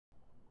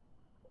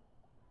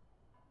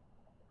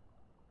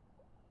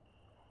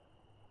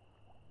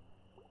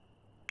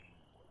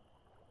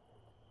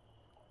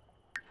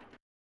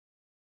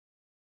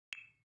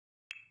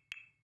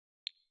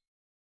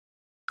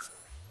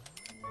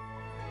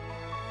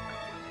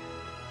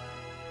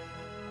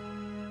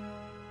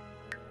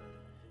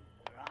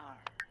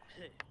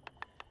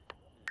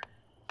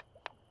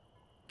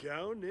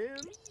Gown in?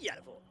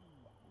 Jävlar.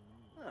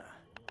 Ah.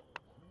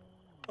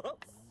 Oh.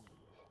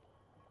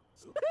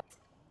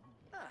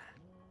 Ah.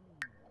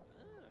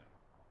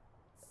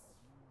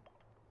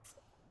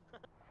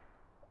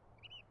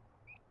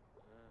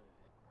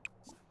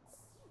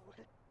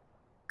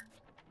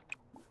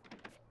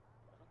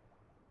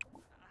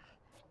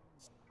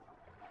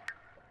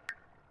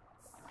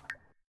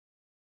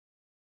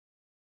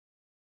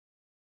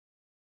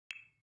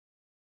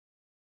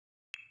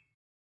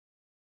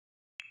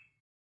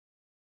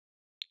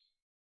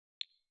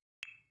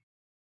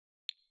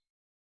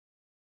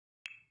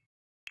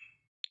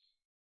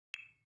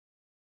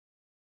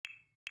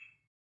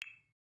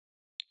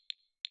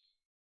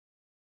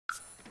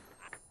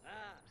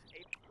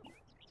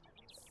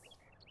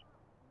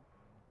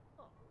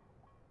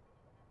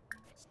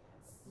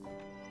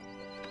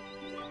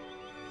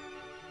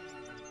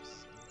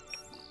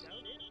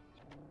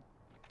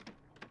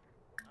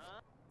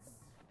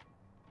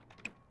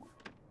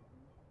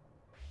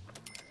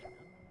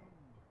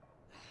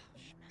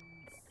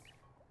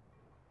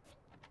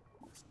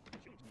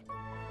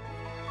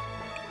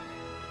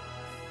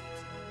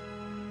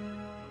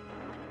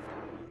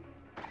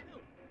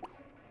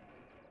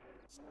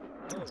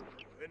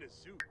 And a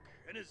zook.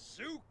 And a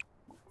zook.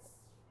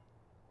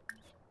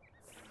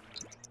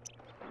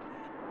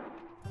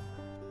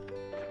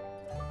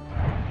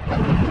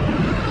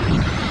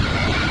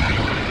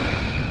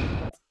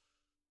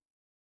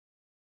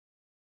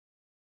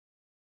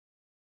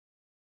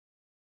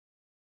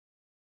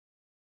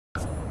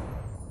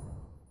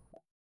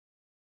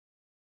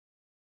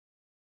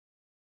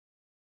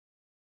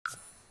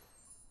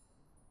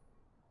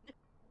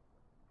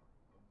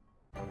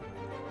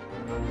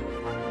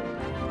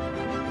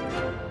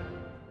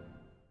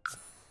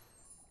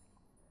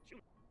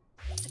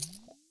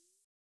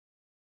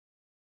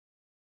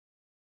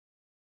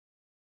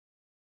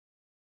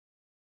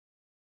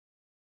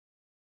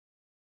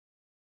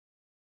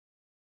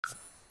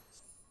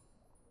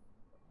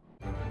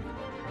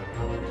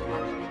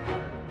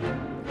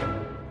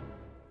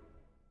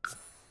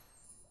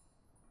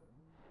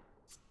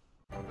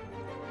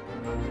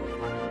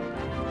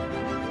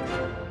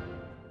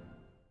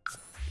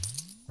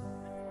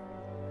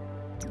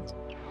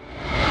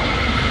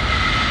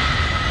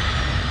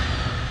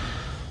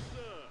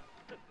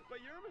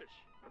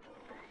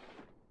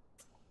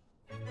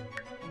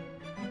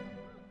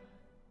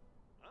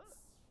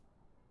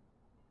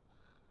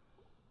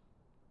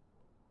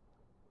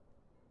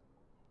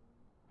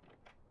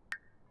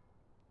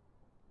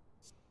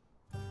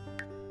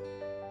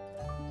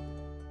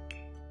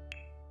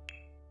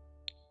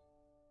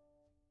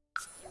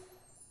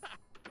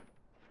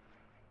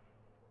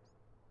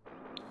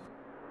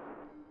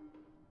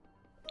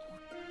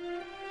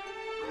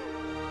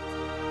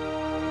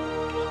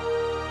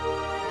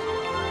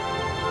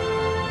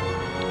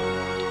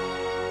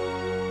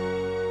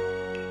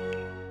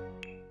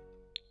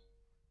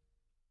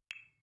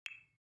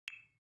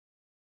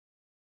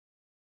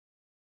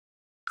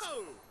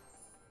 Oh!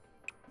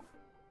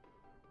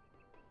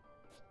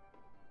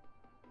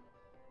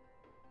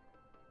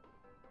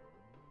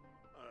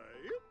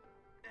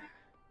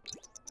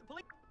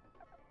 Police.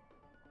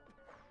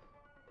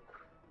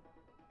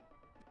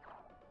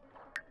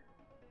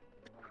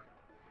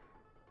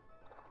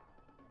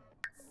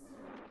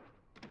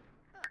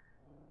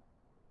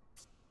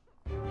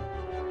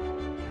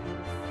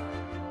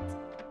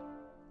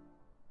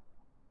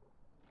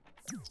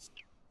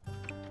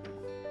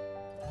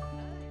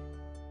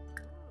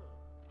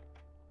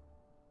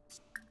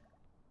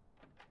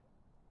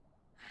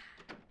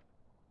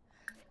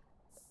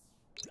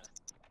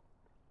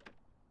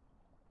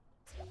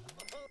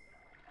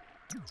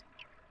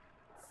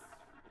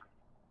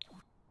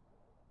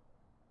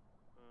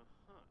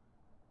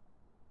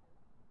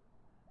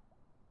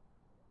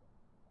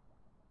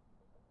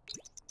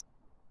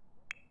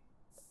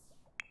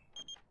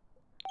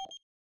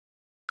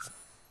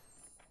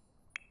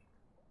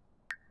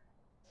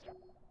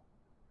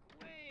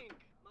 Wink,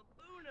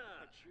 Mabuna.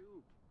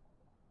 Achoo.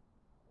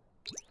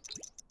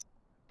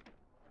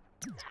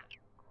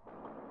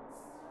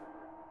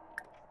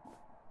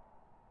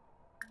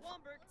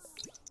 Womberg.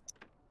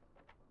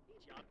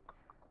 Job.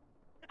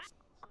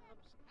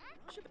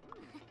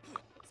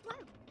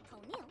 Squirrel,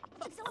 O'Neill,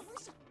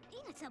 Exovolution,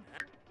 Enatum,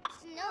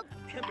 Snub,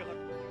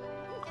 Timberland.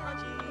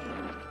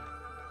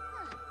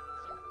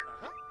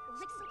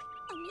 Lixuk,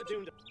 Onidi,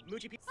 Doomed.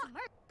 Muji P.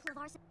 Summer,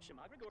 Plavarsa,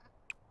 Shimagregor.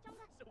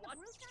 Junga, What?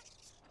 Ruka,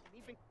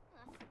 Leaving.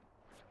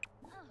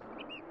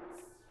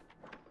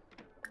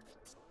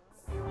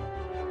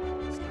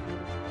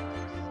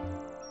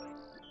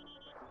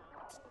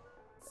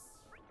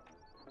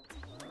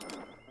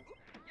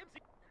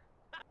 Yipsy.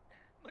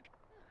 Look.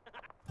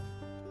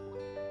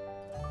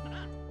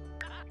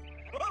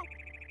 Oh!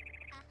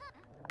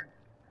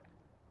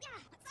 Yeah,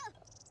 so.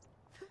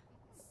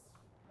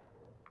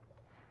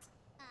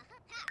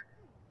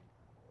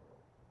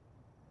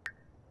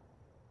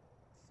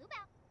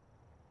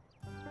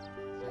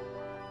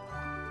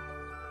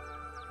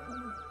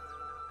 Subao.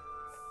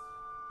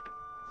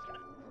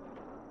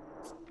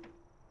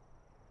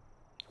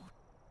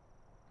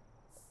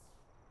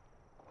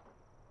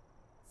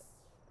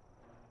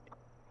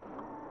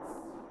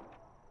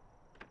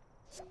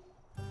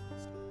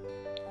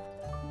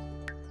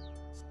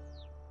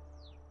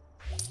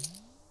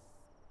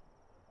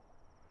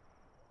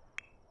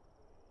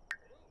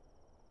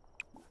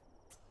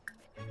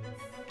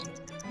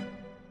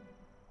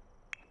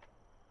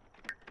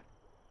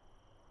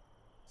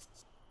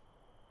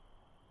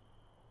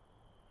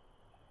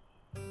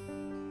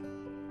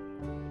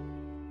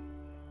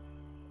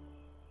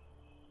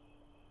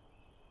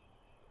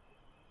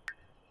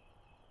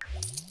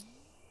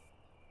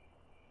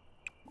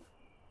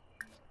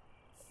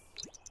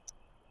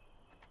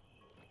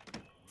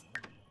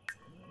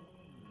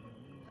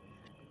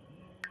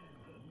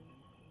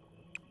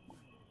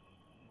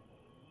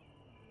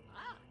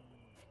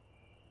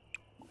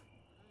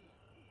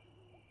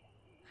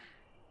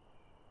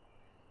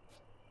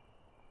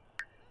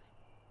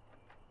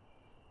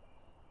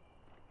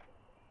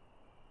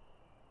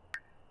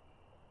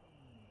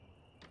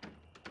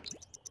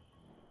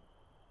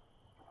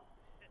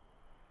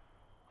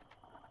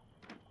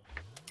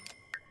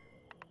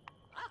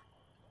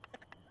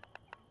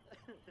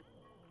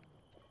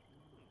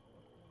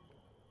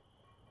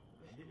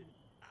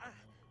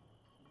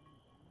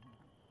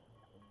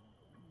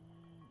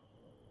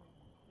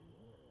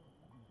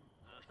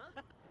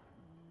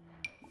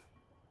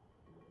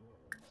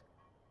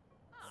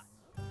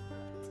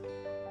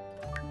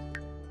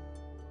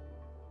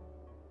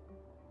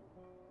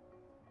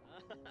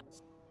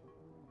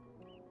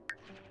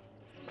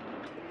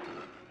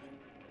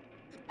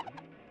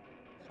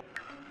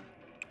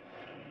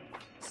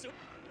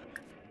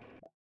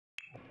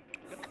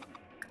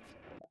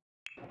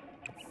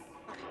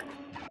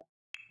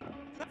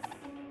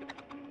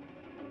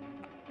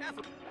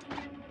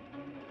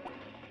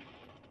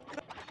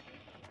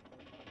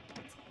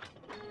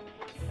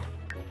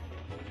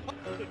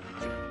 No.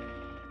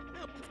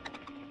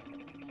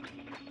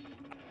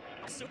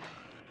 So.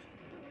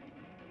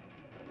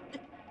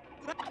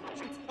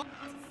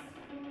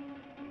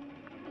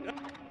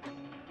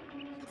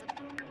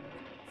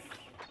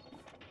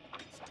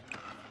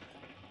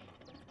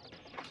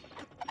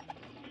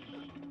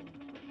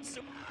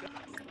 So.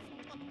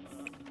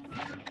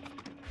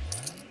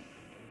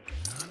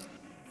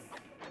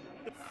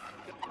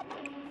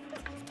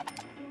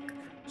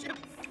 Chip.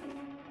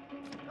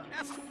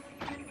 F.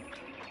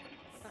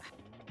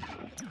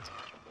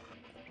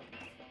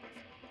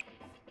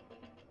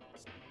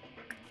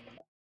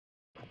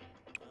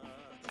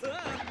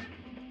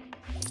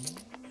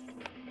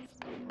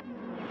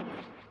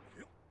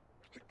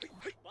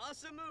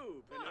 Bossa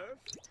move, Nerf.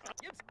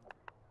 Yep.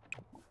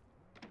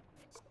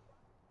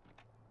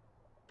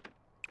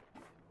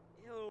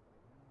 Yo.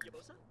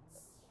 Yabosa?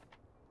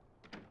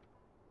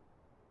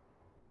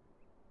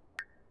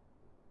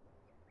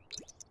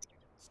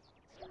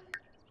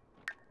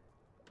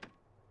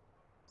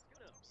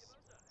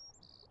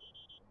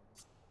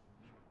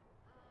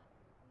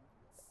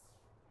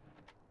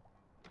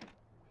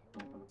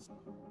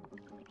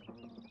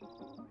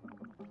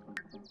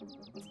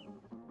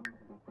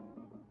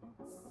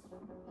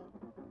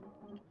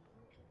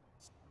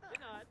 Good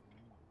night.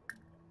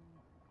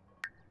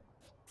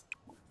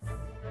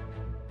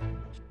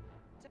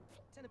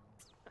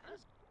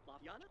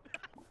 Lafiana?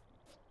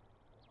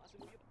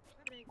 Awesome.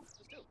 Happening. Just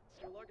two.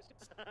 Your largest.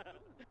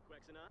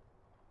 Quaxana.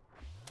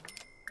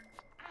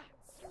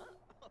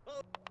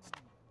 Oh.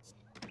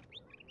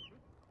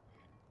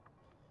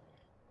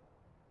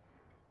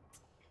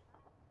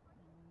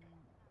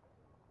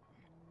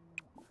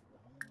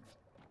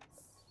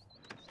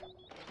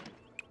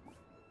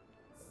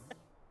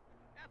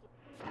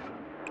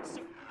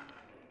 So.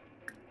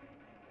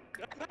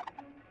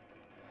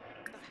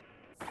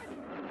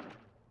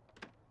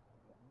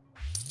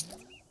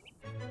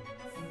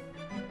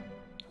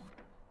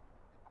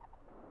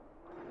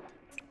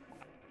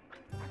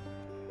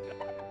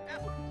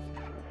 Apple.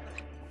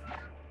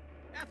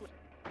 Apple.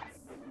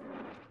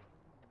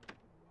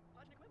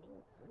 Watch me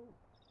quibble.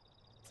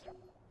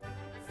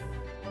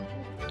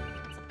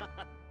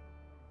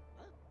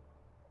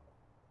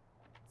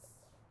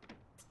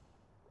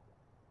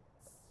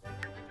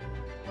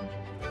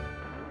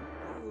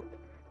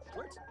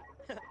 Flirts.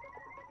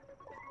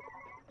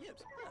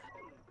 Yips.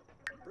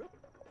 Bro.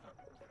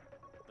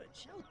 But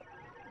chill.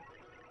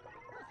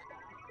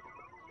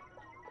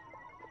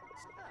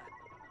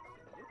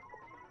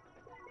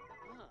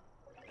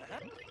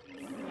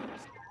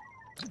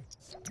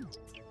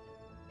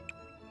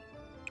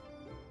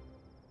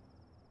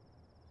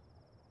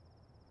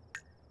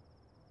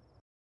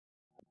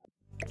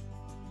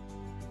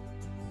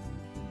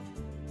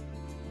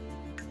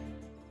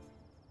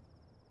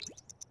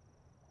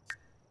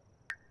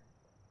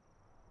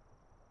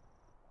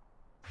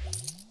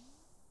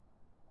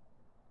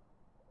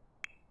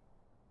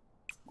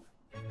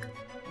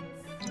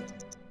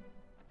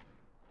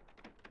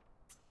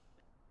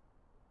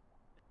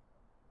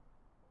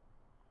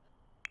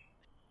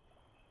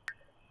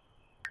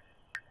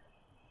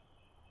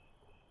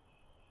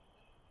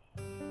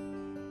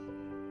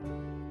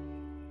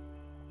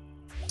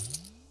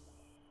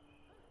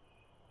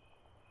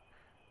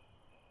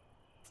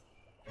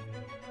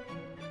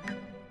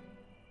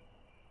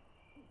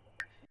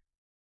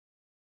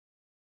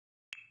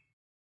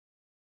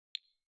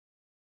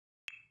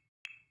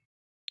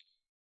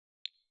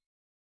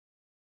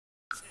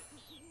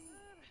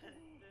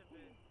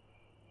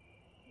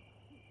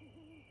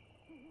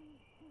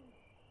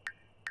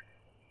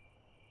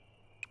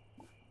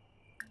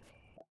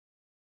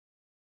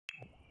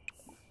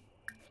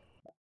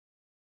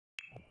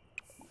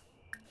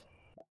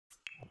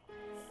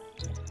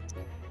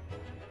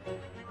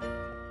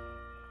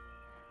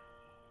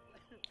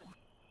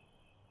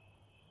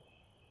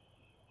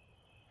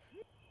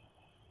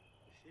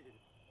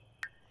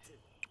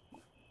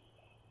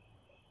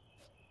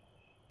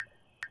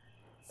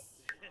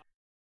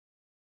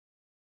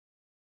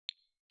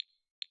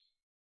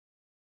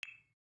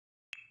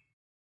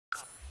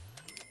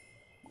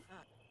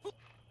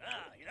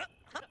 You know.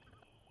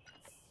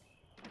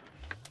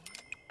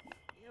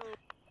 Yo.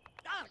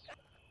 Ah.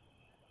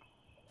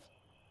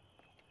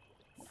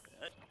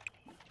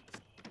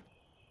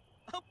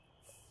 Oh.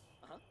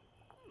 Uh-huh.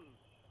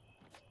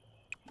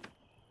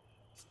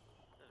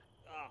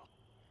 Oh.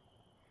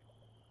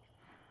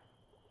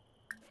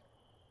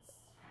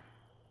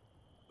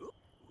 Oop.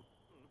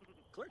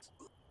 Clerks.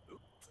 Oop.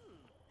 Oop.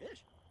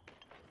 Ish.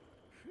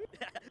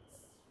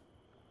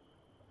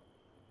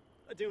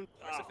 Adun.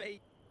 Arsafe.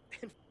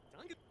 And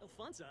Tonga.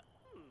 Alfonso. Ah.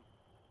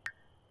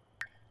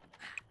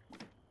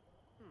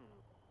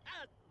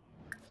 Ah.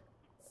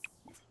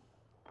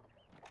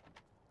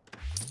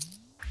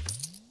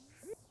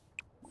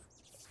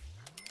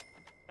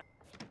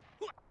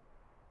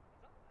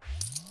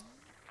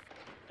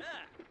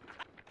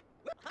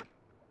 Huh.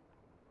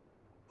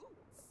 Ooh.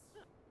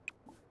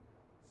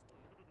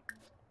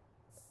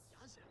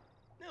 Yazu.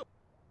 No.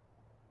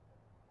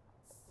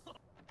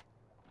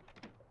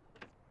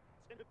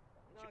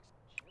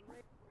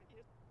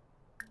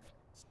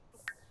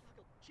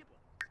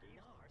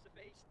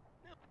 Garsaface.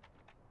 No.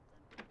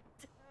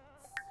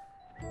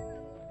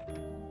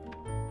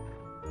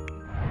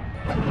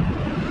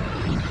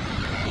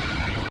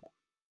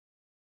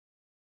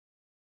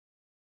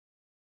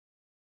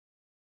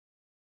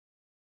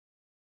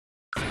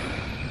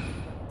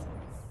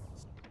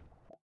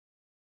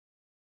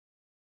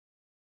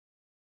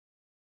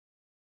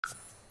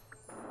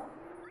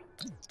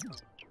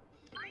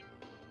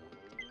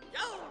 Yo!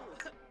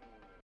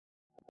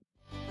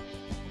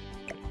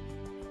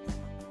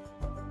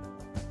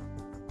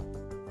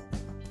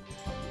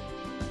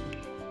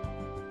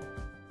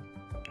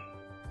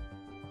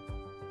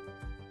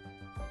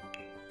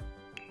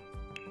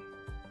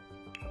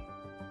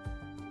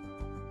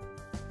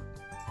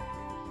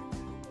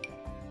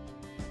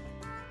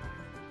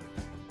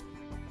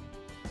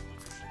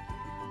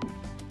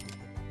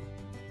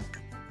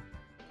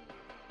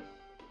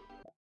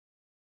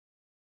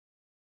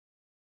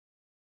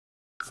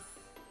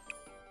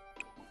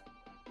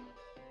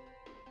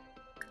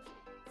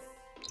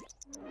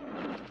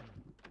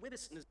 With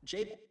this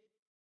Jade.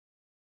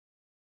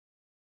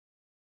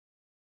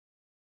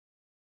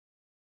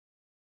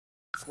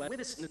 With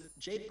this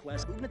Jade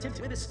Quest. Ugnativ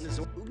with this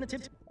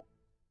Ugnativ.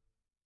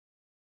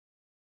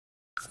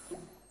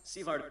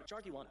 Sivard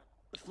Jarkiwana.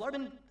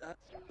 Flarbin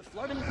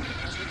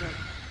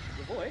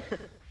Ravoy.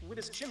 With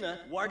his Chimna.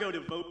 Wargo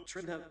to vote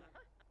Trimna.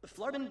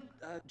 Flarbin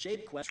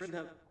Jade Quest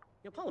Trimna.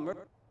 Polymer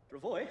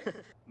Ravoy.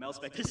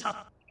 Melspec is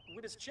up.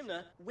 With his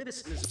Chimna. With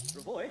his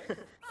Ravoy.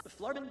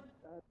 Flarbin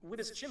with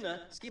his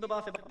Chimna.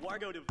 Skibaboff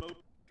Wargo to vote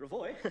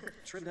Ravoy.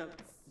 Trimna.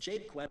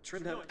 Jade Quest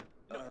Trimna.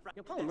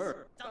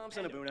 Polymer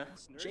Thompson Abuna.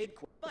 Jade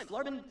Quest.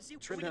 Flarbin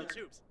Trimna.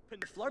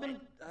 Flarbin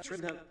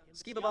Trimna.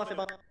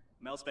 Skibaboff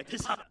Melspec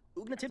is up.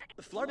 Ugnativ.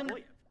 Flarbin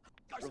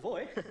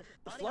Ravoy.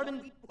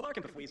 Flarbin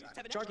Barkenpafwiza.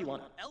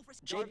 Jarkiwana.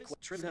 Jade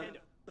Quest Trimna.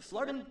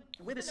 Flarbin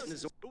with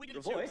his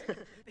Ravoy.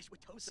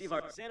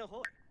 Sivar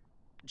Xanahoy.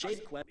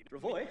 Jade Quest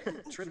Ravoy.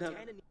 Trimna.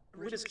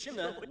 With his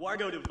Chimna.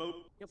 Wargo to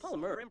vote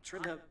Polymer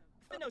Trimna.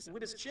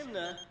 With his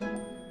Chimna.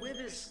 With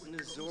his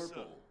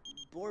Nazorpal.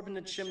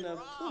 Borbna Chimna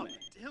Plume.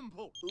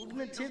 Dimple.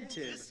 Ugnativ.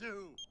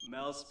 Isu.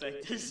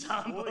 Melspec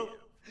Sambo.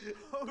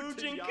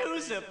 Bujin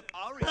Kusip.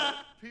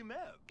 Aria.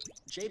 Pimeb.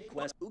 Jade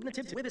Quest.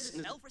 Ugnativ with his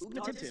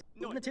Ugnativ.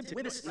 Ugnativ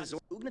with his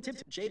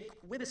Ugnativ. Jade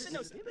with his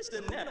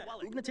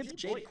Ugnativ.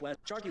 Jade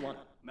Quest. Jarkiwana.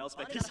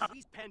 Melspec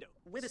Pando.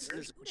 With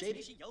his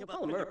Jade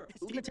Polymer.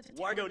 Ugnativ.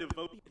 Wargo to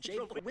vote.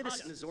 Jade with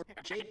his Nazor.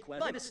 Jade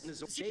Quest. With his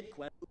Nazor. Jade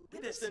Quest.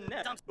 With his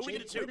net.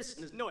 Jade with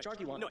his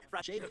Jarkiwana.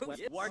 Jade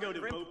Quest. Wargo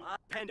to vote.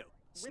 Pando.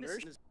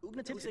 Winners,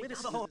 Ugnativ,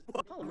 Widdis,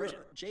 Polymer,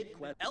 Jade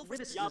Quest,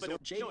 Widdis,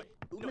 Jade,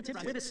 Ugnativ,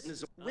 Widdis,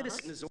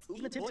 Widdis,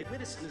 Ugnativ,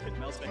 Widdis,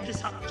 Melspec,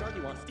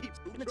 Jarkiwan,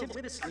 Ugnativ,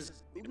 Widdis,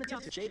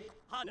 Ugnativ, Jade,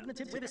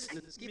 Ugnativ, Widdis,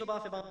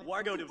 Skibaboff,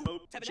 Wargo to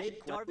vote, Jade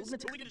Quest,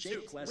 Ugnativ,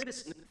 Jade Quest, Widdis,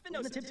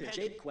 Ugnativ,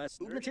 Jade Quest,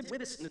 Ugnativ,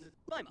 Widdis,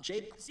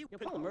 Jade,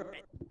 Polymer,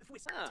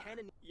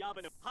 Tannen,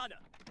 Yabana, Hana,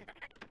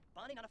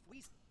 Bonding on a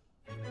Fweeze,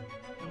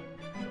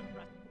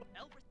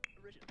 Elvis,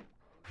 Original,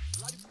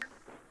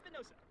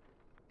 Spinoza,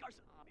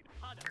 Garza,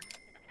 Hana.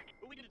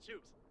 Who we gonna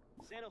choose?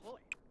 Xanahoy,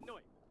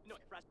 Noi,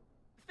 Fras,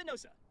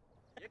 Finosa,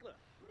 Yigla,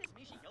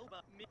 Mishi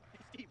Yoba,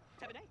 Steve,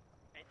 Tebene,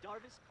 and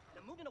Darvis,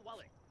 the Mugana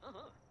Wale,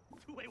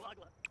 Two-Way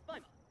Wagla,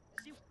 Bima,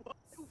 Siu,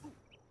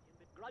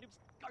 Gradubs,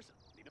 Garza,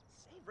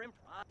 Save Rim,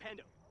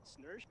 Pando,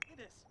 Snurge,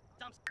 Ibis,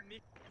 Dumps,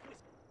 Mid,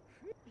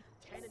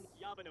 Tannen,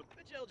 Yabano,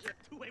 Pachelja,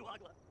 Two-Way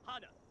Wagla,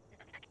 Hana,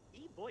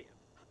 E. Boyev,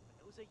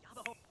 Noza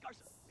Yabaho,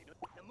 Garza,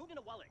 the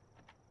Mugana Wale.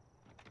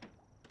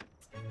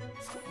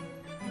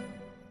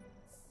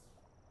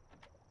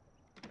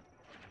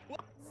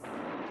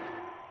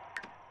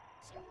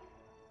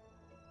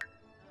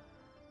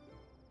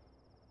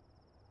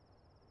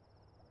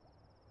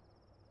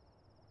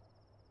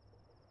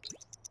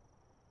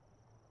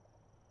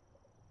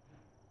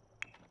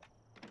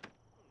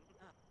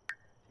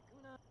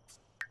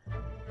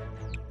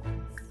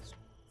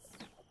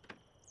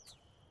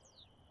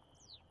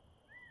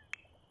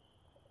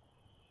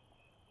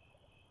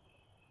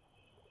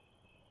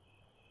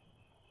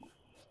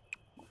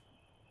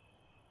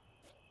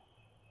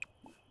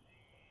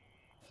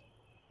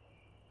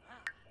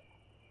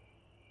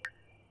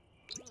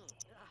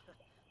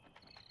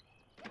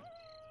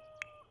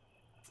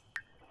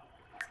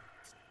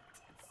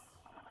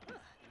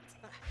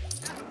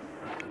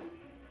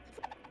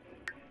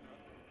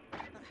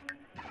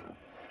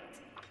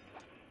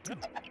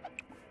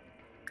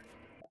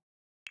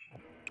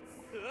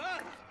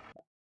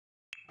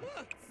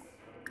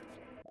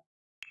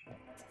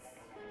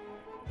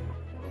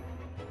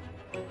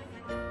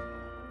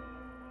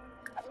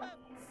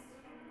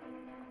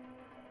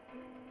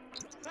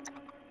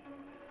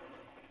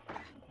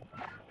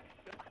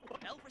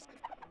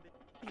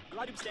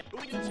 Gradubstep, who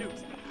we gonna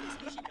choose?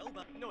 Mishi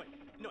Yoba, Noi,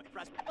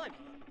 Fras, Bima,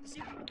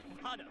 Siu,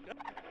 Hana,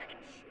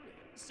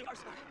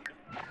 Sarsa,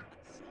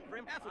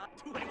 Rim,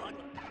 Two-Way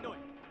Wagla, Noi,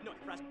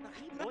 Fras,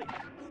 Boy,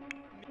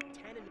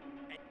 Tannen,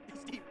 and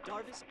Steve,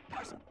 Darvis,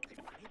 Garza,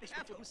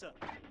 Aflusa,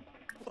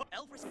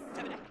 Elvis,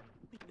 Tebene,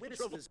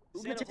 Witness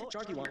Ugnative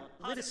Jargiwan.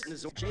 Witness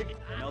Nizor Jade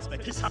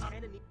Melspec is up.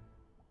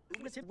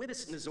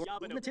 Witness Nizor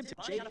Ugnative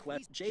Jade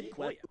Quest Jade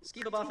Quest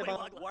Skibaboff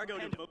Wargo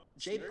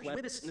Jade Quest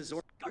Witness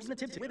Nizor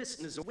Ugnative Witness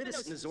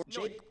Nizor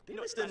Jade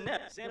Witness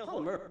Net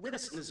Polymer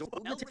Witness Nizor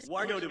Ugnative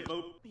Wargo to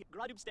vote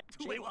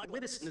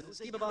Witness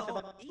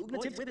Skibaboff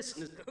Ugnative Witness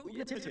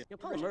Ugnative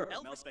Polymer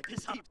Melspec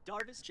is up.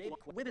 Darvis Jade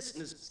Witness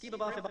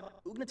Skibaboff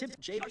Ugnative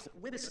Jade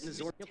Witness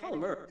Nizor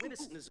Polymer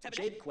Witness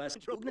Jade Quest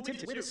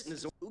Ugnative Witness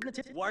Nizor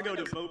Ugnative Wargo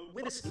to vote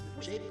Witness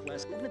Jade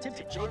Quest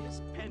Ugnative Jade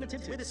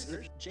Ugnative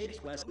Witness Jade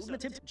Quest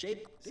Ugnative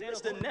Jade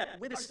Witness Net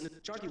Witness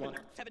Jargiwan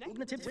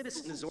Ugnative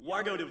Witness Nizor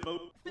Wargo to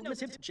vote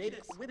Ugnative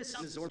Jade Witness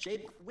Nizor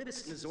Jade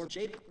Witness Nizor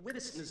Jade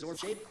Witness Nizor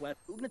Jade Quest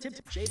Ugnative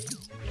Jade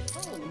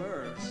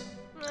Polymers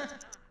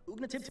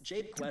Ugnative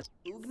Jade Quest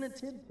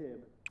Ugnative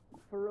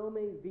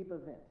Ferome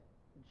Vipavent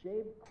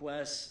Jade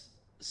Quest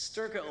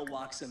Sturka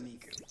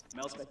Owaxamiku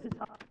Melspec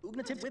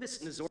Ugnative Witness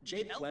Nizor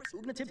Jade Quest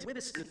Ugnative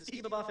Witness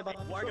Skibaboff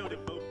Wargo to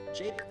vote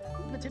Jade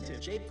Ugnative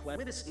Jade Quest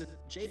Witness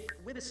Jade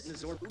Witness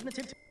Nizor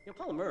Ugnative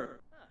Polymer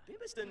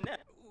Bibis the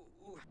Net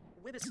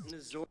Witness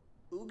Nizor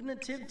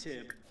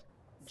Ugnative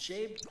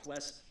Jade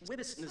Quest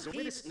Witness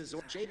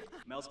Nizor Jade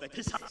Melspec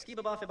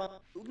Skibaboff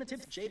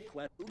Ugnative Jade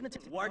Quest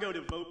Ugnative Wargo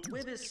to vote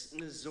Witness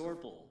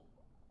Nizorpal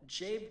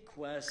Jade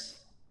Quest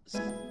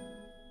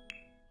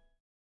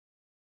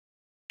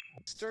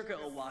Sturka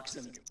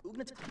Owaxamiku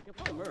Ugnative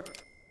Polymer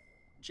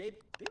Jade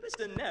Bibis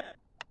the Net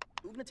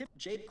Ugnative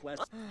Jade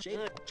Quest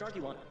Jade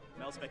Jargiwan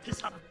Melspec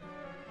is up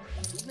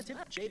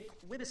Ugnative Jade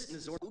Witness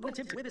Nizor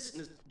Ugnative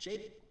Witness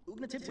Jade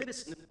Ugnative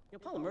Witness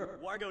Polymer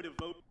Wargo to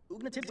vote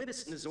Ugnative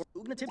Witness Nizor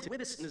Ugnative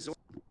Witness Nizor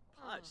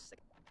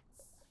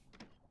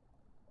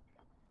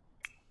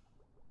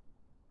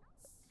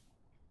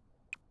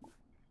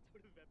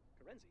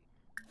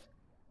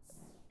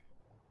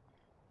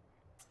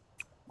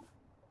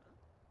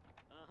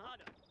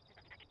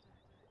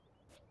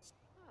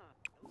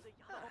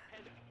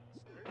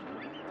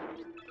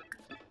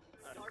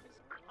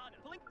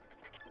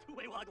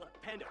Wagla,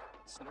 Panda,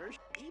 Snursh,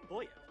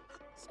 Boyev,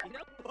 Spino,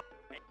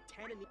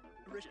 Tanani,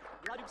 Risha,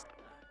 Radus,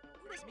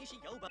 Mishi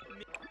Yoba,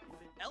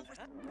 Elfris,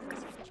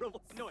 Trovo,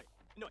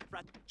 Noi,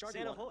 Frat,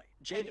 Santa Hoy,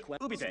 Jade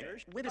Quest,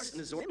 Ubite, Witness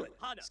Nizor,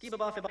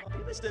 Skibaboff,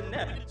 Bibis the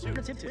Net,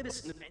 Ugnative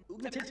Witness,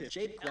 Ugnative,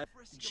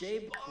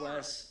 Jade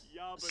Quest,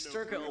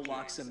 Sturka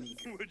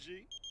Owaxamiku,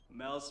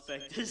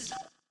 Melspec,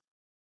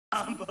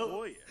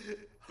 Ambo,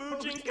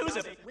 Fujin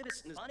Kuza,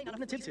 Witness,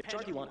 Ugnative,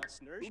 Jargiwan,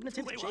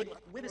 Ugnative, Jade,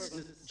 Witness,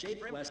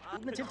 Jade Quest,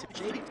 Ugnative,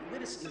 Jade,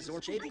 Witness, Nizor,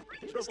 Jade,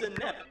 Witness the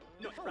Net,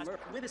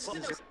 Witness,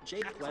 Nizor,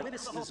 Jade Quest,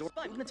 Witness, Nizor,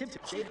 Ugnative,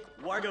 Jade,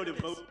 Wargo to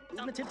vote,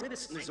 Ugnative,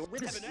 Witness,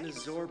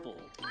 Nizorpal,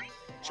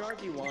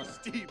 Jargiwan,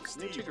 Steve,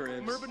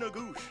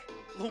 Merbanagoosh,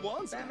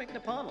 Lawanza, Bamek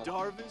Napanel,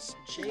 Darvis,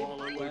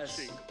 Jade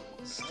Quest,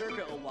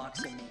 Sturka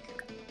Owaxamiku,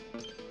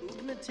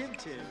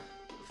 Ugnative,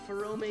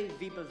 Ferome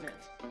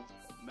Vipavent,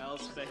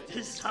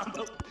 Melspec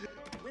Sambo,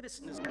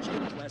 Witness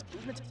Jade Quest,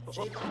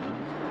 Jade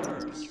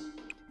Mers,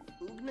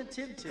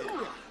 Ugnative,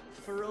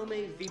 Ferome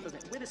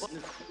Vipavent, Witness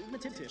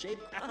Ugnative, Jade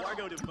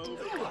Wargo to vote,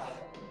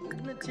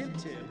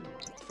 Ugnative,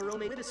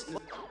 Ferome Witness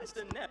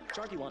the Net,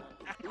 Jargiwan,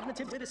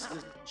 Ugnative Witness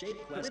Jade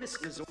Quest,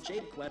 Witness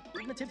Jade Quest,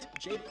 Ugnative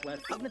Jade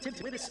Quest,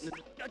 Ugnative Witness.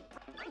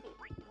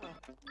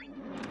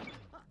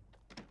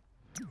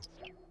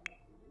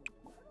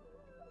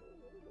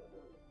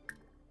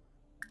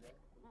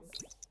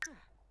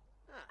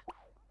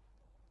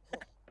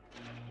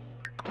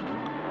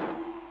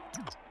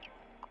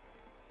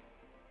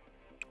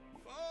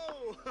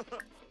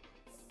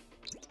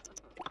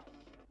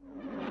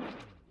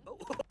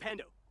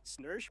 Pando,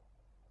 Snursh,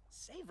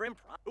 Save Rim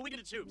Pro. Who we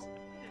gonna choose?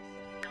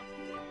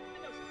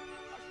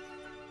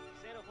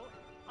 Santa Hoy,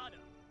 Pando.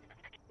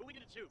 Who we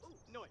gonna choose?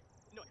 Noi,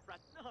 Frat,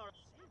 Nahar,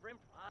 Save Rim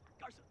Pro,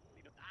 Garza,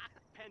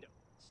 Pando,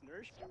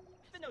 Snursh,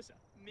 Venosa,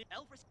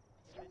 Elfris,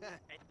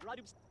 and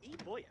Radubs,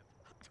 Boyev,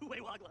 Two-Way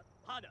Wagla,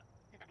 Panda.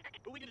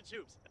 Who we gonna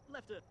choose?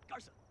 Left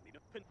Garza,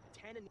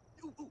 Tannen,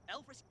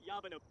 Elfris,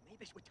 Yabano,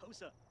 Mabish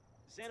Watosa,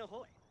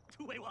 Xanahoy,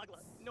 Two-Way Wagla,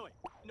 Noi,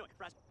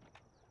 Frat.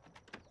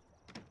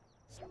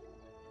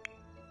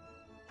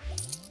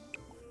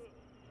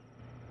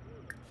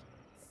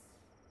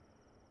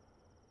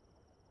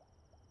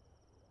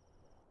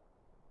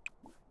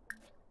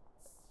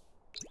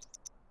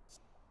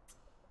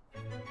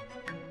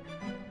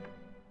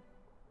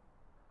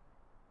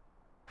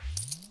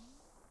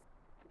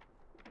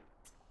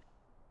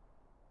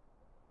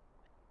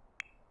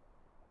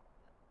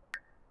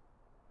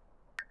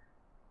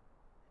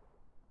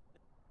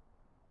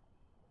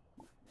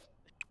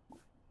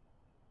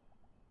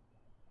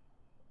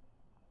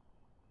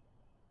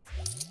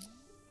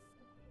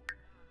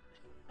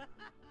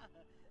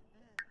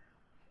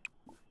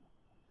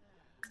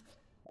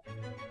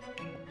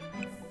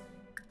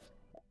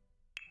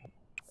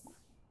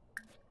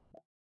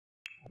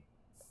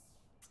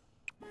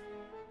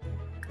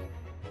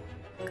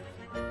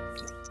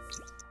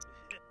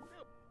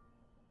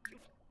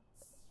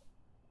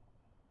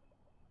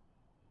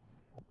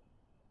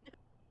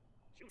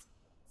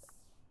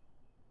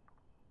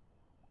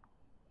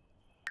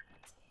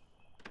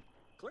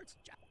 words.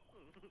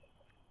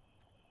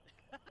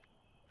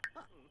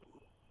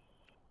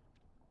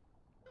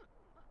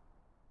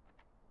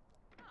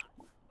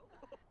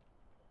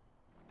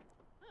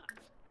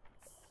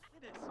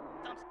 With this,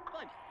 Thompson,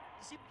 Lima,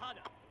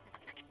 Zipana,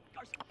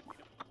 Garza,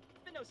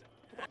 Spinoza,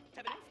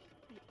 Tebene,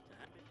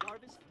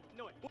 Jarvis,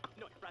 Noy,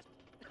 Fras,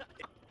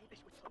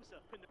 Ishwatosa,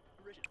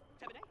 Risha,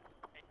 Tebene,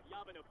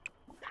 Yavano,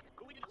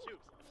 we did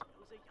choose.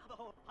 Jose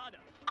Yavaho, Hana,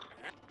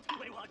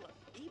 Two-Way Wagla,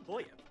 E.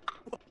 Boyev,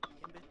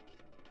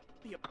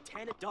 Himbit,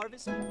 Tanit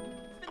Darvis,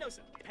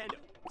 Spinoza, Pando,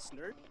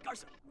 Snurd,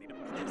 Garza,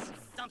 this,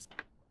 Thompson,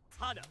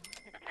 Hana,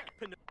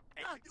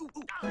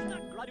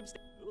 Gradub,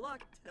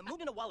 Ulak, the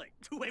Mugana Wale,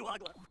 Two-Way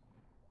Wagla.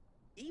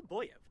 E.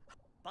 Boyev,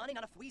 Bonding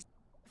on a Fweez,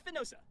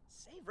 Finosa,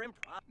 Save Rim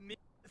Prop,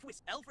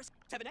 Fwiz, Elfris,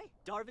 Tebene,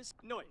 Darvis,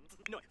 Noy,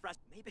 Fras,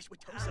 Mabish,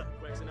 Witosa,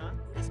 Quexana,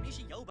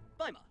 Mishi Yoba,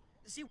 Bima,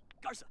 Ziu,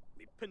 Garza,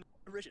 Pin,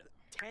 Risha,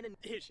 Tannen,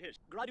 Hish,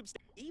 Gradub,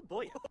 E.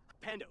 Boyev,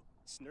 Pando,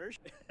 Snursh,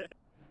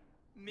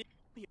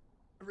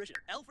 Risha,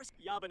 Elfris,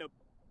 Yabano,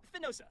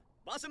 Finosa,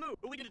 Basamu,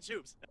 we get to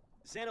choose,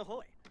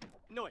 Xanahoy,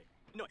 Noy,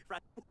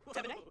 Fras,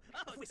 Tebene,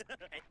 Fwiz,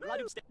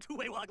 Gradub,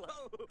 Two-Way Wagla,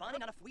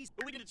 Bonding on a Fweez,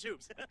 we get to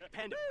choose,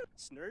 Pando,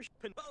 Snursh,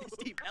 Pin,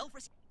 Steve,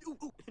 Elfris,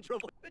 Trovo,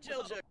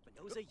 Bajilja,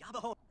 Finosa,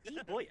 Yabaho, E.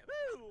 Boyev,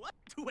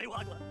 Two-Way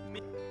Wagla,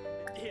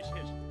 Hish,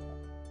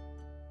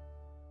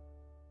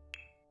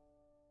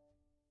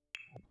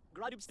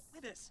 Gradub,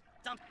 with this,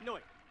 Dump,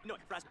 Noy,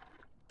 Fras,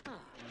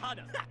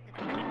 Hana,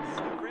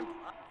 Silverim,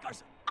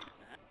 Garza,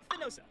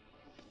 Finosa,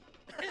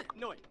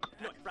 Noy,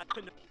 Fras,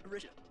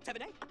 Risha,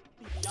 Tebene,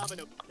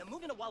 Yavano, the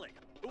Mugana Wale,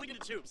 we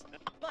get to choose,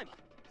 Lima,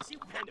 Siu,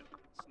 Pando,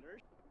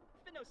 Snursh,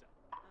 Finosa,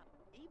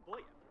 E.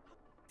 Boyev,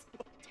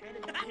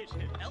 Tannen, Hish,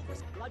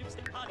 Elfris, Gradub,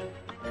 Hana,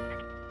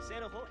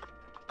 Xanahoy,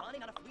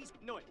 Bonding on a Fweez,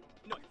 Noy,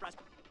 Fras,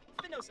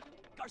 Finosa,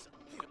 Garza,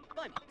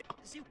 Lima,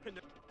 Siu,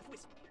 Pando,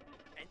 Fwiz,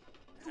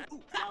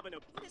 Yavano,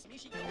 this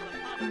Mishi,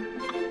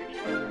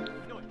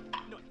 Noy,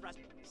 Fras,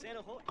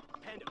 Xanahoy,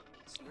 Pando,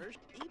 Snursh,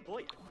 E.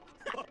 Boyev,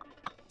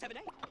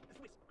 Tebene,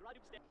 Fwiz,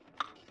 Gradub,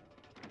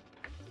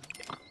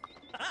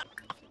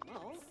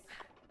 well,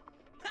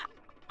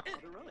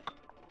 Rowan.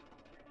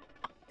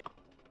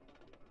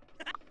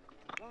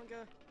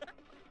 Longa.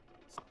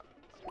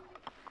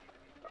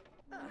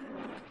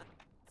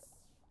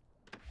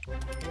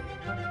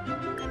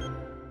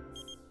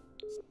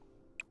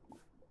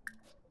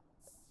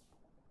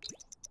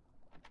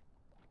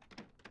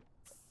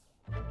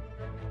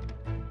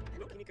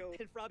 Kiniko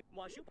and Frog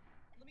Washu.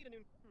 Lamita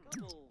Noon.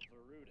 Couple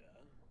Veruda.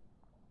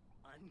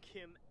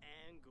 Unkim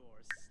Angor.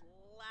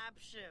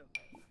 Slapshim.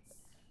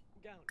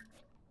 Gown.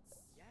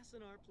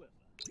 Yasinar Pliffa.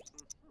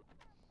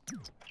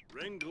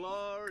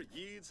 Renglar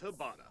Yeeds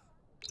Habana.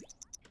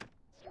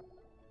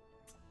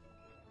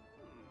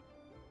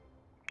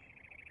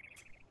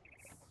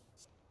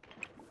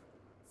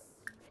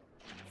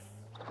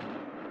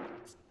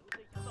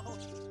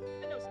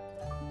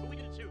 Who we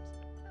gonna choose?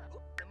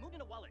 The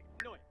Mugana Wale.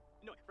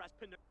 Noy, Fras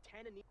Pin,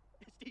 Tanani,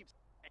 Steves,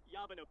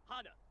 Yavano,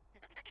 Hana,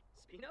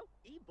 Spino,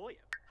 E.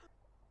 Boyev,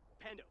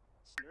 Pando,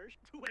 Snursh,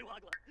 Two-Way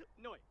Wagla,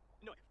 Noy,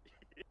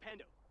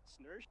 Pando,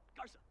 Snursh,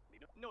 Garza,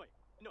 Noy,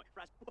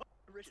 Fras,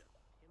 Risha,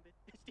 Himbit,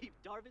 Steve,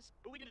 Darvis,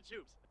 who we gonna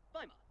choose?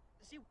 Bima,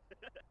 Ziu,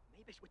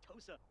 Mabish,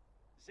 Witosa,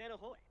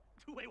 Xanahoy,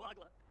 Two-Way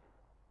Wagla,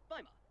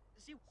 Bima,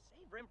 Ziu,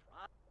 Save Rim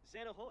Prop,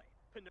 Xanahoy,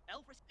 Pin,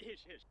 Elfris,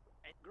 Hish,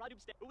 and Gradub,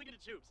 who we gonna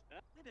choose?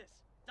 With this,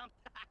 Dump,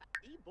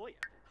 E. Boyev,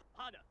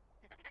 Hana,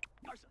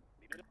 Garza,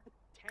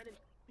 Tannen,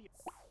 Himbit,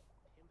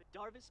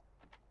 Darvis,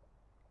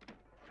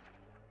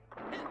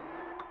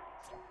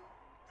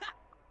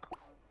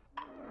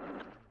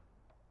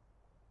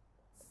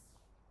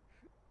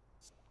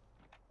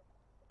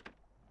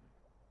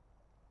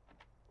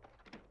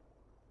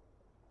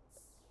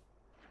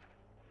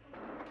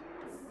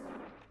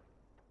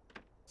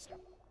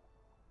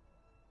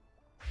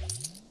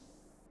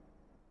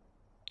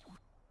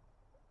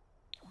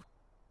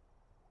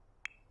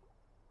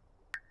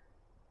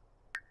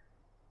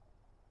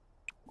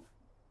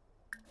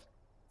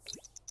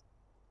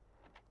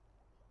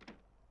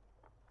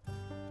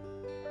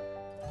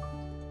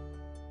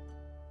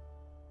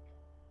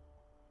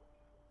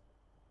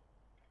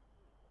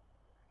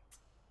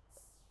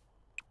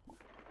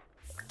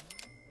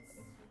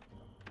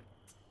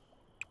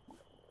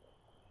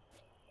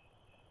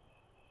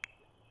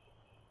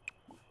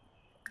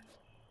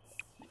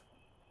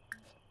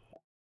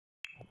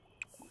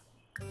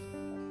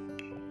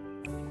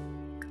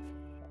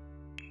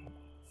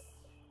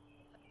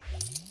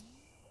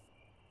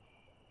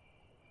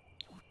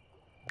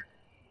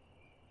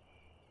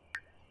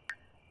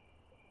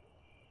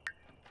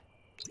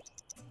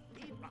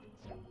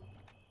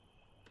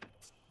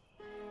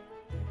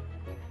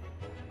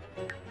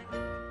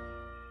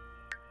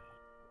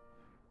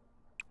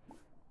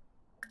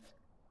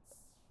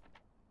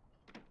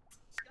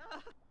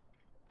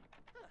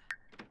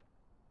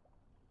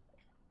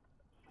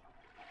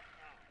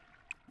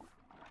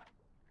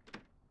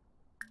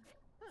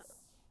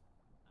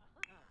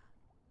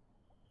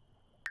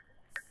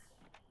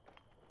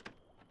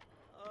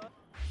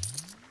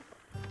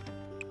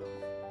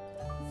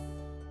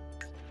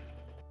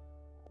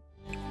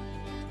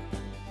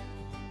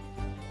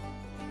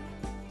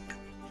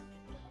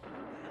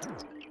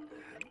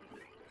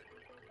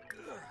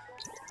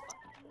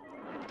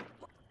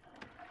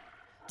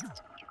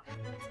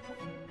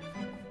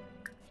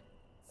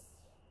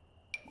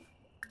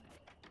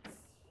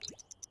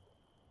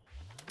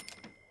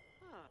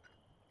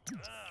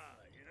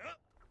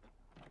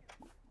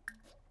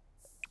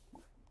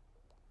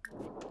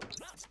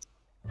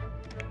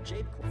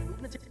 Jade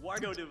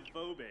Wargo de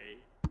Vobe.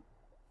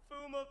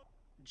 Fuma.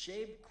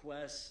 Jade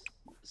Quest.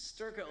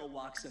 Sturka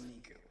Awaxa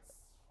Miku.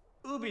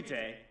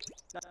 Ubite.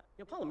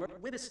 Polymer.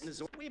 Widdis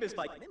Nazor. Weebus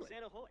by Mimle.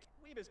 Sanahoy.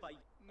 Weebus by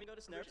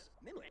Minotus Nerfs.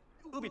 Mimle.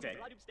 Ubite.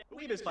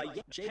 Weebus by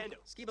Jade.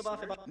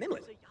 Skibaboff about Mimle.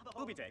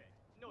 Ubite.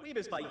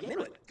 Weebus by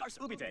Mimle.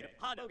 Ubite.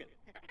 Hogan.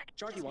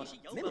 Jargiwan.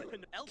 Mimle.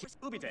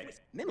 Ubite.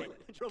 Mimle.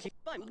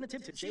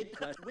 Ugnativ to Jade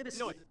Quest.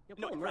 Widdis.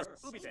 Polymer.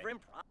 Ubite.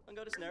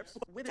 Ungotus Nerfs.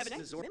 Widdis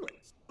Nazor. Mimle.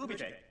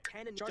 Ubite.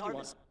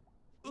 Jargiwan.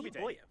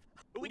 Ubite.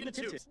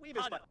 Ugnativ to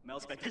Weebus by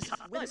Melspec.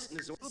 Widdis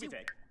Nazor.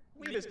 Ubite.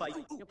 Weebus by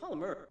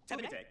Polymer.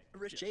 Ubite.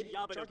 Jade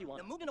Jargiwan.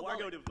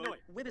 Wargo de Void.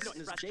 Widdis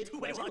Nazor. Jade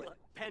Quest.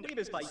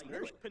 Weebus by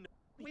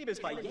Weebus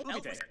by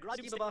Ubite.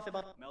 Skibaboff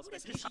about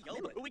Melspec.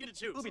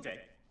 Ubite.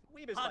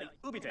 Weebus by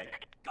Ubite.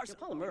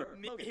 Polymer.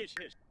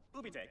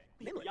 Ubite.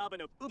 Mimle.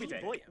 Ubite.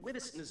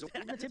 Widdis Nazor.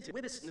 Ugnativ to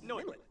Widdis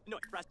Mimle.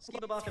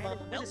 Skibaboff about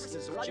Widdis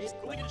Nazor.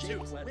 Jade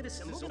Quest.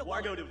 Widdis Nazor.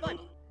 Wargo de Void.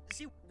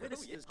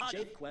 Widdis is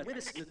Jade Quest.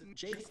 Widdis is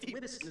Jade.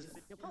 Widdis is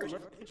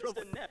Polymer.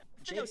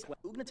 Jade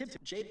Quest. Ugnativ to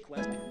Jade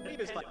Quest.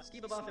 Weebus by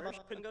Skibaboff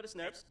about Ungotus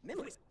Nerfs.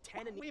 Mimle.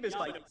 Weebus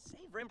by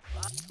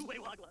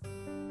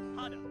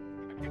Hana.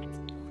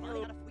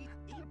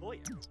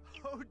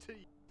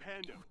 Hoti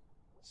Pando.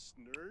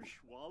 Snursh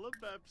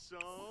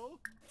Wallabepso.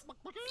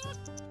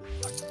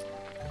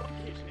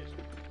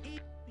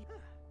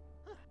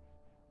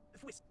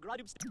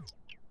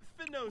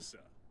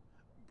 Finosa.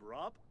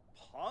 Brop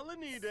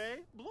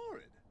Polynide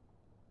Blorid.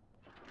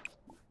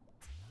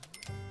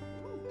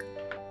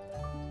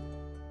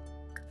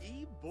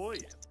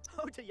 Boyet.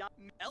 Hotaya,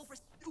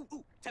 Elfris,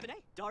 Tebene,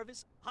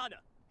 Darvis, Hana.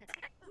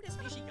 Udes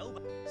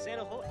Mishiyoba,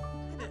 Sanahoy,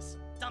 this,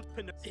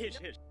 Dumpin, Hish,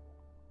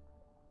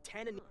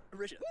 Tannen,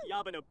 Risha,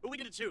 Yabano, we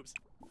get the tubes.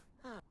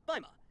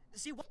 Bima,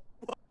 see what?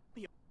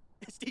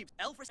 Steve,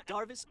 Elfris,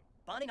 Darvis,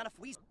 Bonding on a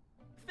Fweeze,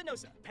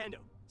 Finosa, Pando,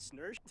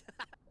 Snursh,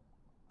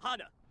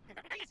 Hana,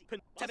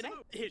 Tebene,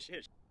 Hish,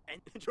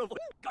 and Trovo,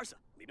 Garza,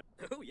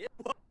 oh yeah,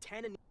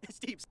 Tannen,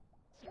 Steve's,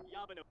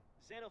 Yabano,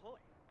 Sanahoy,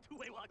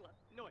 Two-way Wagla,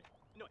 Noi.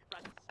 No,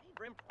 Flash,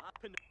 Brim,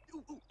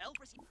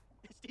 Elfris,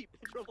 Steve,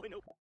 Trovoy,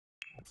 no.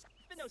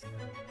 Finosa,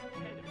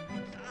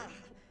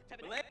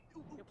 Tebene,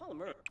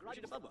 Polymer,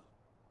 Roger de Bubba,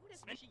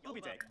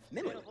 Ubite,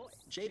 Mimle,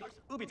 Jade,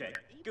 Ubite,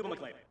 Google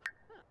McLean.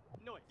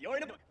 No, you're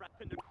in a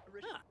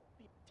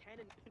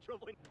Tannen,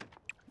 Trovoy.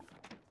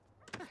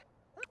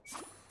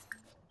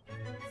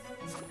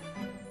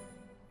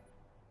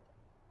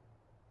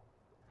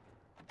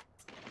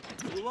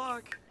 Good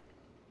luck.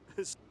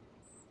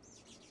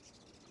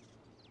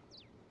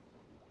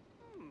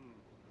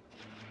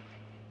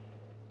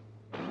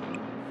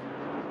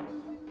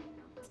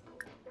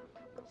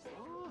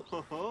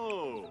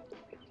 Oh,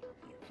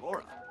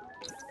 Ephora.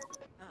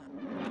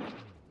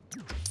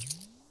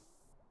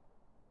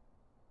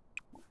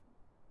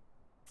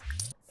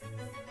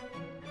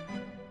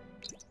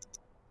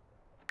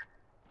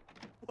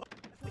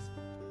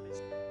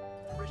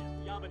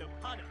 Yamano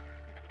Hana.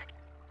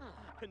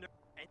 And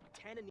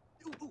Tannen.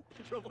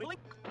 Trovoy.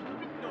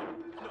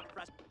 No,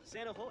 Frast.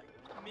 Sanahoy.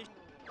 Mish.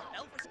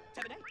 Elfris.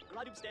 Tebene.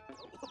 Gradub Step.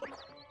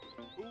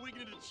 Who are we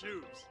gonna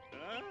choose?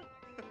 Huh?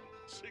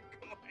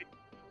 Chicoy.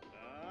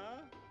 Huh?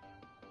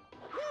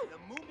 The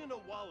movement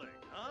of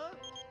Walling, huh?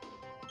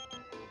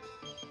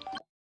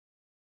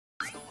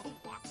 Oh,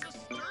 Waxa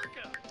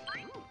Sturka!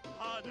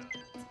 Hana.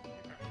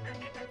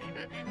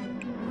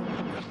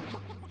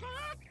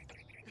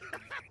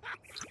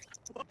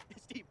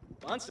 Steve.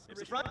 Monster.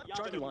 It's a front.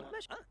 Jargiwan.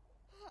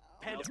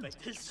 Panda.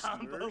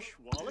 Sambo.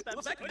 Wallet.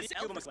 That's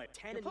Elfris.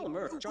 Tannen.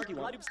 Polymer.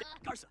 Jargiwan.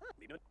 Garza.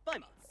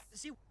 Bima.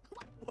 See.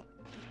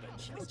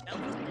 Elfris.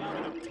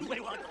 Yamano. Two-way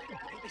one.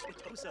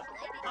 Tosa.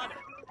 Hana.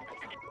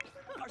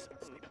 Garza.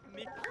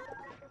 Me.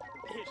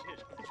 Hish.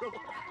 Trovo.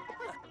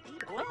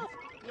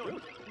 No.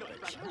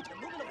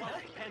 Moving a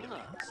wallet. Panda.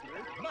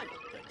 Snurr. Mud.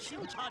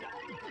 Shield. Hana.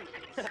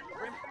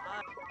 Grim.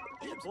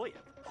 Boy.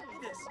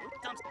 This.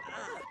 Dumps.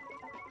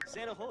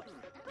 Sanahoy.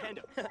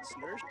 Panda.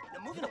 Snursh. The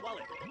moving a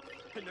wallet.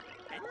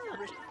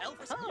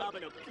 Elfris.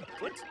 Yabano.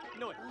 Quint.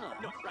 No.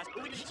 Frast.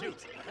 We need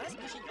tubes.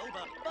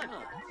 Mishiyoba. Bun.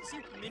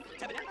 Soup. Min.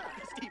 Tebene.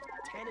 Steve.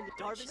 Tannen.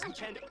 Darvis.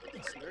 Panda.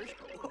 Snursh.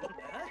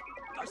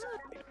 Garza.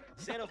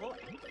 Sanahoy.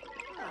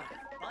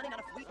 Bonding on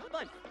a fleet.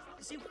 Bun.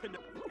 Soup.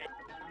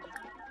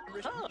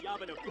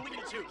 Yabano. We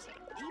need tubes.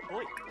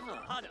 Boy.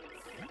 Hana.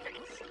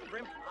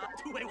 Grim.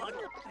 Two-way one.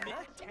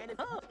 Tannen.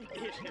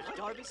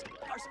 Darvis.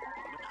 Garza.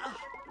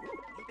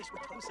 Ish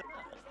with Tosa.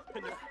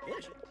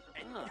 Ish.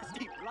 And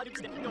Steve. Radub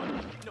Step. No.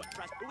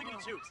 Frast. We need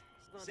tubes.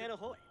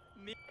 Sanahoy.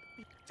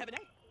 Tebene.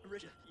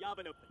 Risha.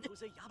 Yabano.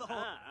 Tosa.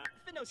 Yabaho.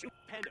 Finosa.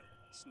 Pando.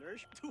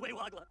 Snursh. Two-way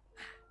Wagla.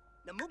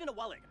 Namugana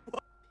Walling.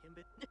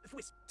 Pimbit.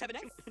 Fwis.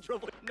 Tebene.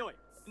 Trovo. Noi.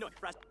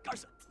 Frast.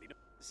 Garza.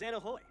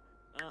 Sanahoy.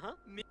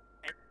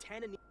 And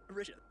Tannen.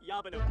 Risha.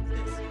 Yabano.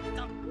 This.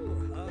 Dump.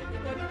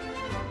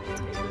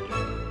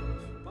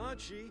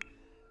 Bachi.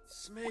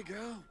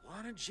 Smega.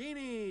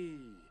 Wanagini.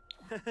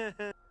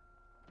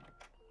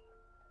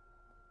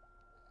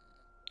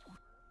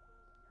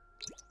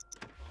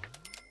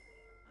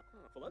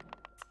 Full up.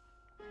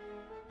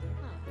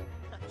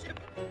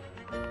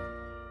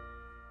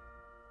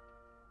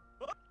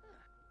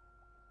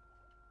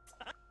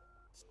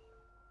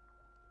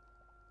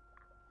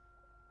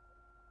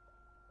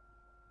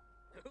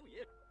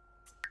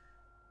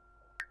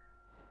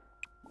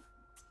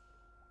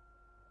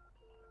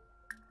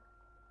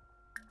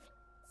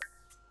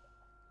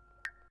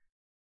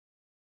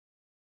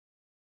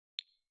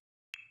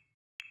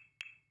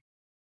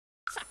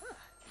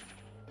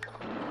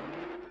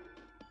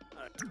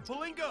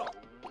 Palingo!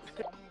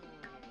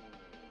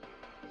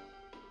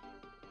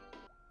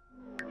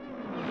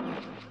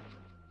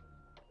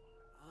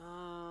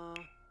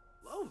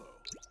 Lovo.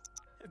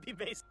 Be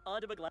based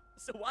onto a glass.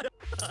 So why don't...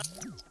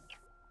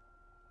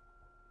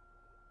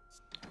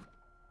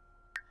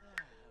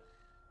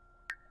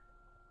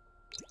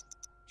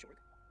 Sure.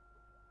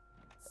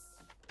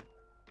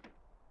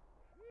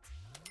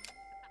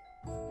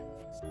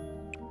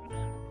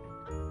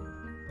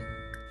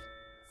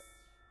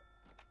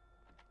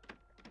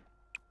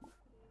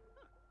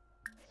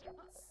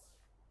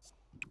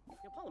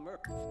 Polymer.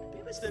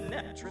 Bibis the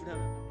net. Trinda.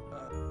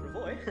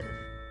 Ravoy.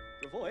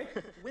 Ravoy.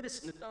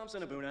 Widis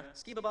Thompson Abuna.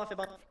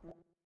 Skibabafiba.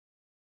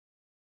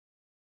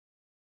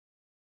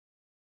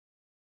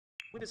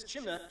 Widis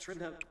Chimna.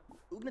 Trinda.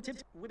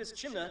 Ugnatib. Widis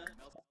Chimna.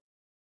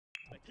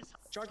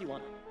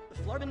 Jargiwan. The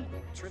Flarbin.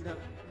 Trinda.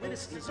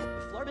 Widis Nizor.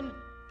 The Flarbin.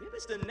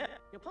 Bibis the net.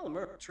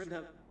 Polymer.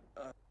 Trinda.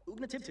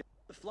 Ugnatib.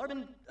 The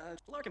Flarbin.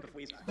 Flarkin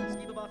Pafuiza.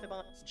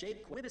 Skibabafiba.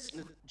 Jade. Widis.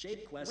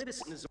 Jade Quest.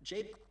 Widis Nizor.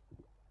 Jade.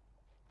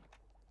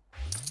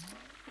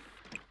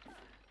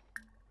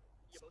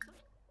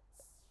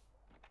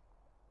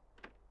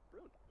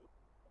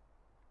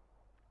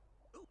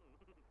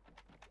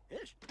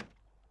 Ish.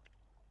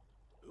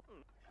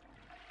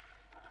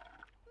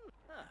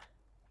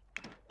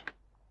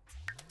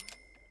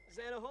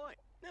 Xanahoy.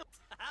 No.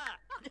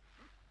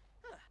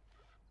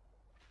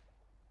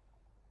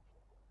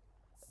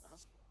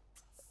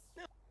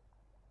 No.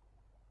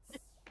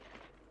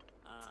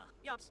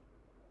 Yups.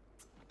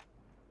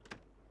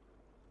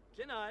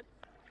 Kinod.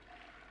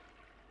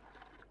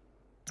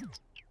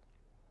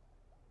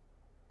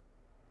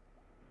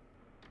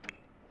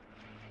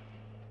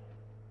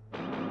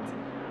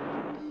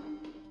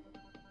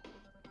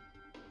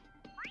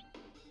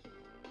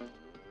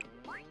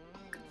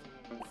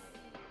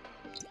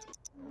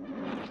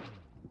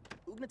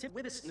 Ugnatib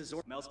Widis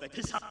Nizor Melspec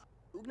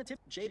Ugnatib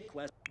Jade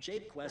Quest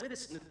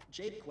Widis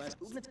Jade Quest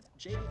Ugnatib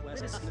Jade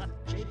Quest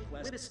Jade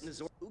Quest Widis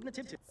Nizor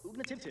Ugnatib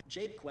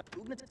Jade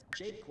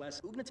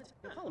Quest Ugnatib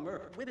Polymer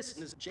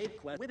Widis Jade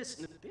Quest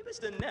Widis Bibis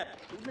the net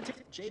Ugnatib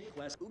Jade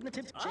Quest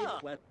Ugnatib Jade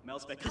Quest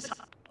Melspec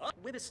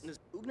Widis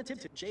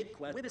Ugnatib Jade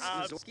Quest Widis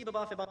Nizor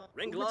Skibabafiba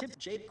Ugnatib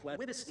Jade Quest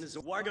Widis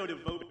Nizor Wargo to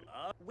vote.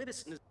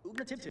 Widis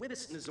Ugnatib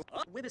Widis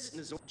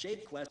Nizor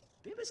Jade Quest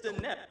Bibis the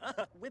net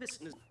Widis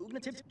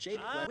Ugnatib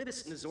Jade Quest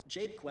Widis Nizor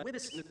Jade Quest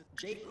Widis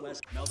Jade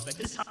Quest Melspec.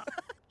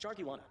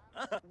 Jargiwana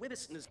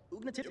Widis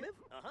Ugnatib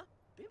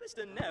Bibis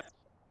the net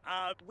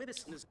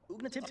Widis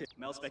Ugnatib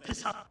Melspec.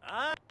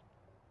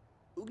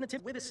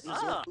 Ugnatib Widis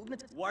Nizor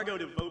Ugnatib Wargo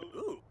to vote.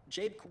 Ooh.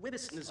 Jade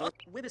Widis Nizor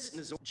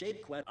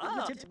Jade Quest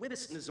Ugnatib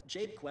Widis Nizor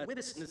Jade Quest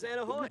Widis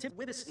Ugnatib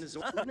Widis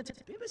Nizor Ugnatib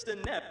Bibis the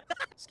net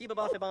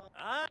Skibabafiba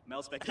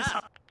Melspec.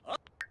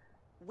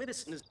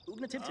 Widis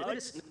Ugnatib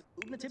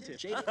Ugnatib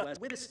Jade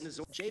Quest Widis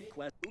Nizor Jade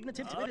Quest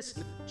Ugnatib Widis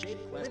Jade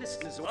Quest Widis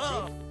Nizor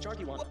Jade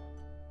Jargiwana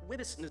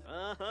Widis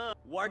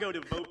Wargo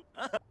to vote.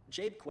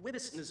 Jade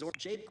Widis Nizor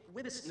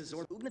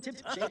Ugnatib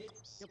Jade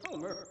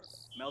Polymer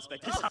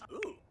Melspec.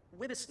 Ooh.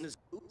 Widis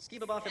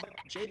Skibabafiba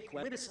Jade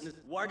Quest Widis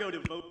Wargo to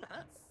vote.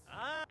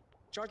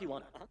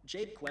 Jargiwana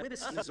Jade Quest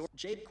Widis Nizor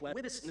Jade Quest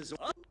Widis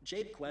Nizor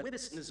Jade Quest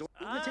Widis Nizor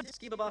Ugnatib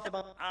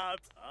Skibabafiba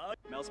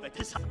Melspec.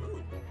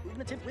 Ooh.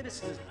 Ugnatib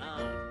Widis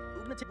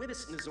Ugnatib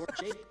Widis Nizor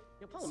Jade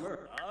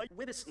Polymer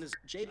Widis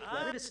Jade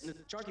Quest Widis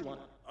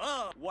Jargiwana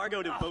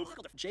Wargo to vote.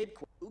 Jade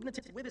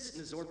Ugnatib Widis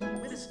Nizor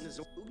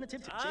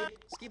Ugnatib Jade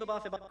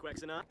Skibabafiba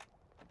Quexana.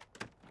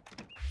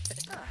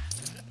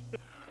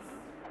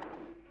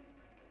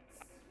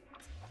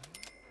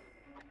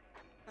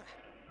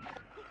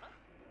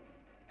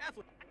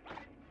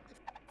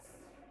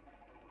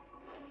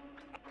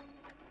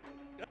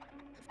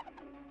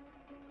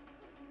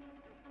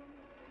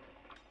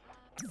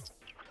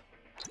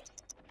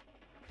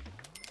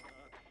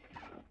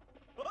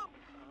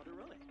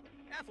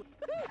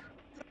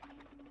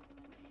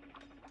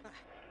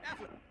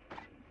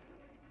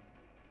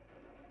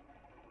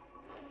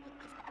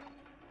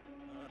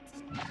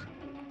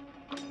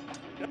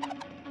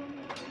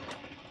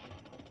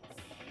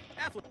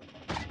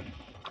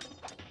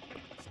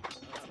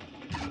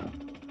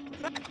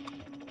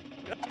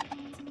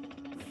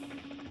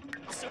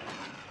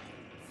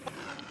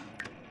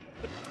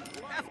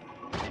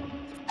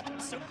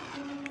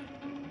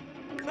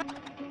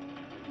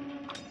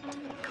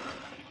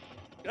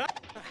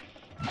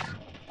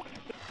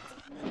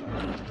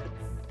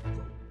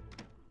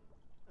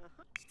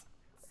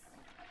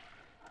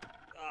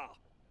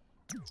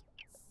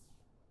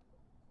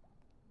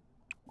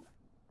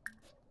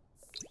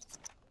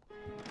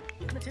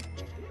 Ugnatib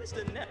Bibis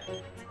the net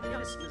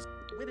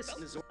Widis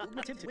Nizor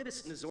Ugnatib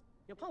Widis Nizor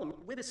Polymer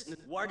Widis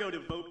Wargo to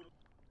vote.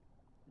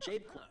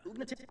 Jade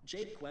Ugnatib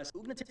Jade Quest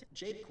Ugnatib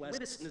Jade Quest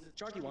Widis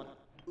Jargiwana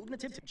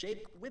Ugnatib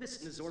Jade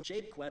Widis Nizor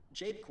Jade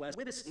Quest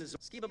Widis Nizor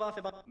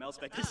Skibabafiba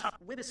Melspec.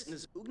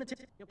 Widis Ugnatib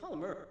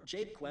Polymer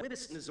Jade Quest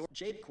Widis Nizor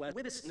Jade Quest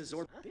Widis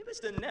Nizor Bibis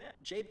the net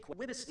Jade Quest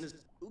Widis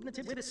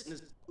Ugnatib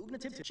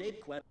Ugnatib Jade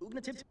Quest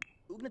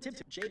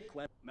Ugnatib Jade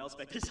Quest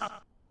Melspec.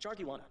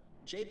 Jargiwana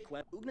Jade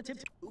Quest,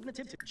 Ugnativ,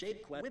 Ugnativ,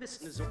 Jade Quest,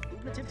 Widis, Nazor,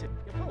 Ugnativ,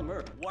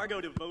 Polymer,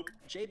 Wargo Devote,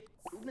 Jade,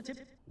 Ugnativ.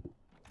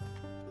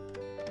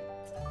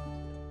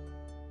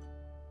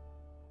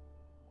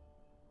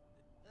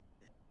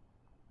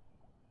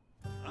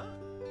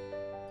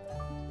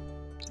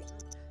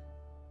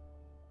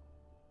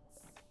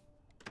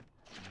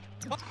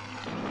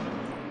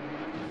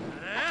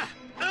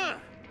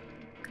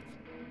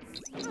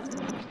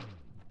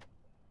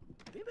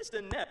 Bibis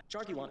the Net,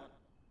 Jarkiwan.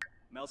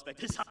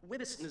 Melspec is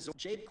Widis Nazor,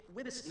 Jade,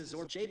 Widis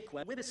Nazor, Jade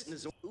Quest, Widis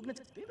Nazor,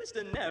 Ugnativ, Bibis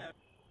the Net.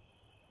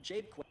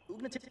 Jade Quest,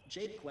 Ugnativ,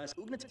 Jade Quest,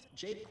 Ugnativ,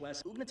 Jade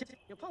Quest, Ugnativ,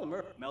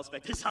 Polymer,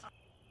 Melspec is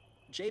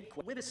Jade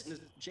Quest, Widis,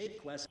 Jade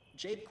Quest,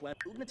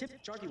 Ugnativ,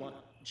 Jarkiwan,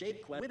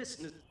 Jade Quest,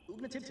 Widis,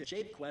 Ugnativ,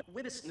 Jade Quest,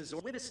 Widis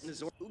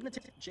Nazor,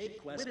 Ugnativ, Jade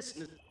Quest,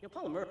 Widis,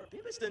 Polymer,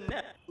 Bibis the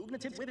Net,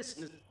 Ugnativ,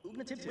 Widis,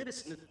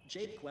 Ugnativ,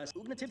 Jade Quest,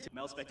 Ugnativ,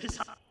 Melspec is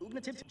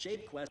Ugnativ,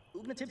 Jade Quest,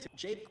 Ugnativ,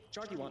 Jade,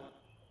 Jarkiwan,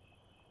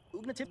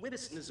 Ugnativ,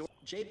 Widis, Nazor,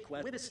 Jade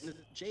Quest, Widis,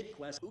 Jade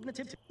Quest,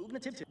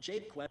 Ugnativ,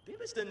 Jade Quest,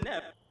 Bibis the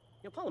Net,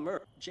 Polymer,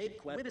 Jade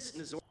Quest, Widis,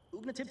 Nazor,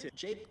 Ugnativ,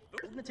 Jade,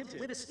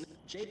 Widis,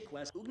 Jade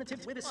Quest,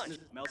 Ugnativ, Widis,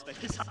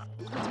 Melspec is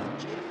Ugnativ,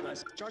 Jade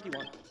Quest,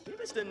 Jarkiwan,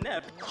 Bibis the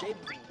Net, Jade,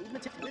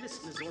 Ugnativ,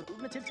 Widis, Nazor,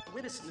 Ugnativ,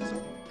 Widis,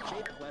 Nazor,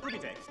 Jade Quest,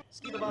 Ubite,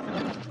 Skibaboff,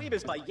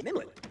 Weebis by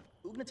Mimlet,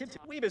 Ugnativ,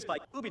 Weebis by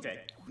Ubite,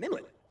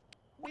 Mimlet,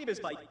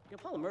 Weebis by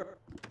Polymer.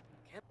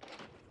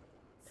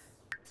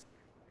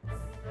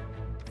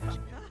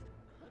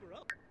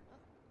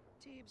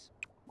 Teebs.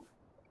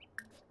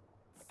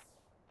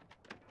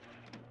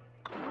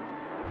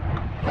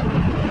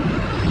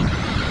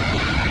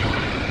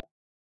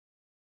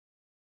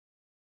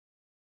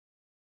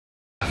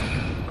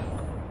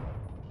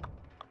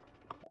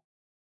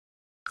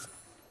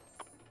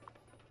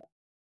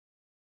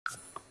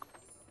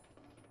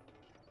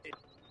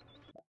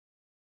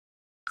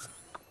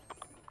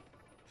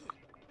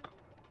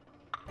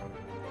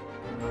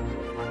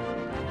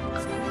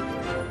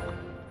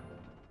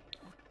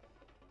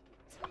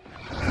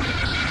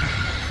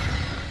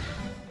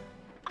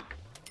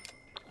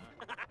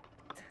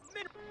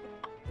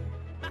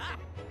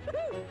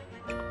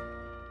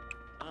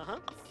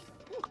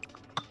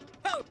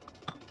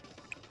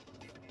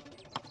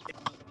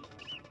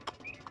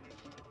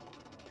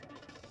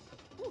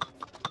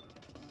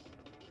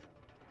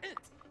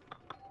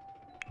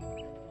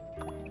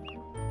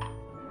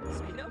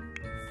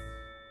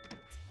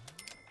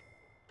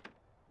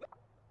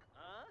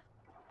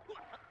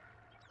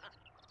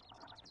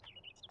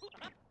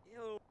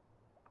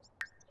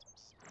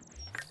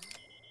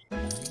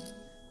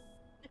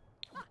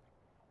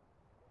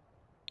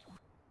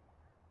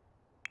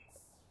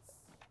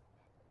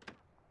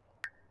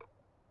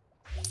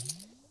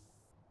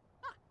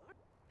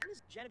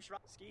 Janib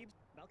Shrock, Skeebs,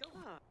 Balco,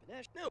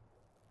 Panesh, no.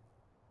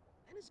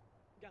 And his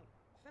gown,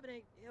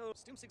 Febine, yo,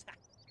 Stoom Six Hack.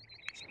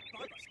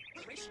 Barbara,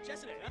 Trish,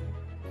 Jessica,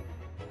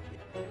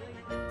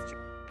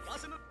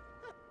 Blossom,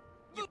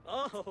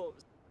 oh,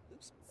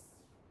 oops.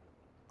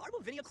 Barbo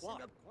Vinia Quar,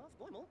 Quaff,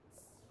 Boimel,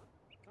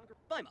 Conquer,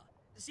 Bima,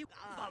 Zoo,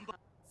 Bamba,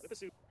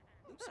 Whippasu,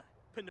 oops,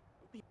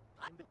 Penelope,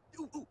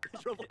 ooh,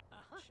 Trouble,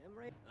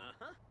 Shemray,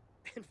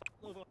 and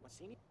Lovo,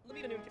 Massini,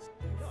 Lamita Nunkis,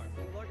 Dar,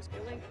 Largus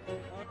Killing,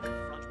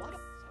 Franchwada,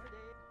 Sarday.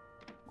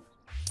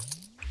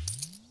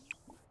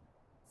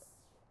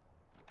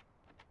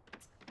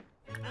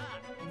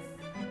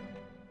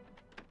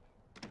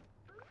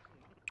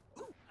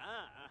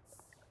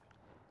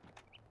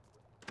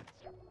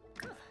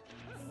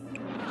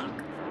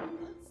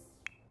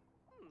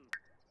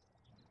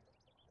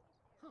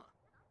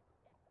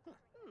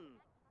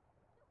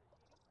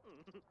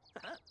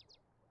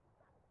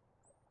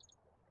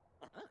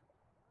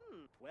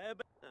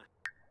 Web.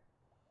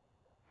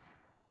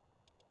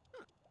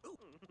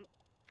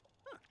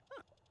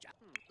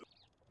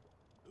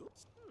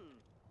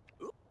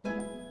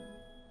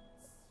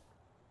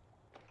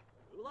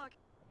 Ulak.